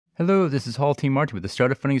Hello, this is Hall T. Martin with the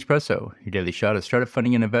Startup Funding Espresso, your daily shot of startup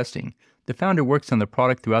funding and investing. The founder works on the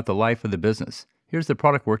product throughout the life of the business. Here's the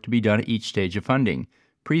product work to be done at each stage of funding.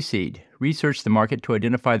 Pre-seed. Research the market to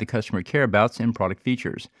identify the customer careabouts and product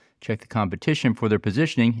features. Check the competition for their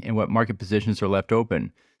positioning and what market positions are left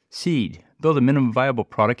open. Seed. Build a minimum viable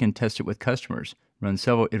product and test it with customers. Run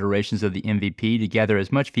several iterations of the MVP to gather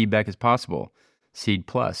as much feedback as possible. Seed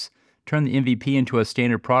Plus. Turn the MVP into a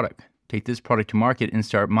standard product. Take this product to market and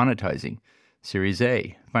start monetizing. Series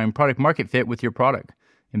A. Find product market fit with your product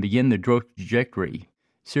and begin the growth trajectory.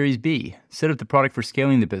 Series B. Set up the product for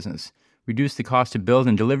scaling the business. Reduce the cost to build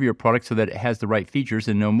and deliver your product so that it has the right features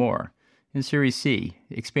and no more. In Series C.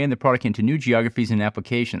 Expand the product into new geographies and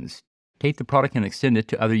applications. Take the product and extend it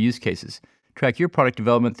to other use cases. Track your product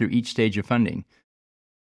development through each stage of funding.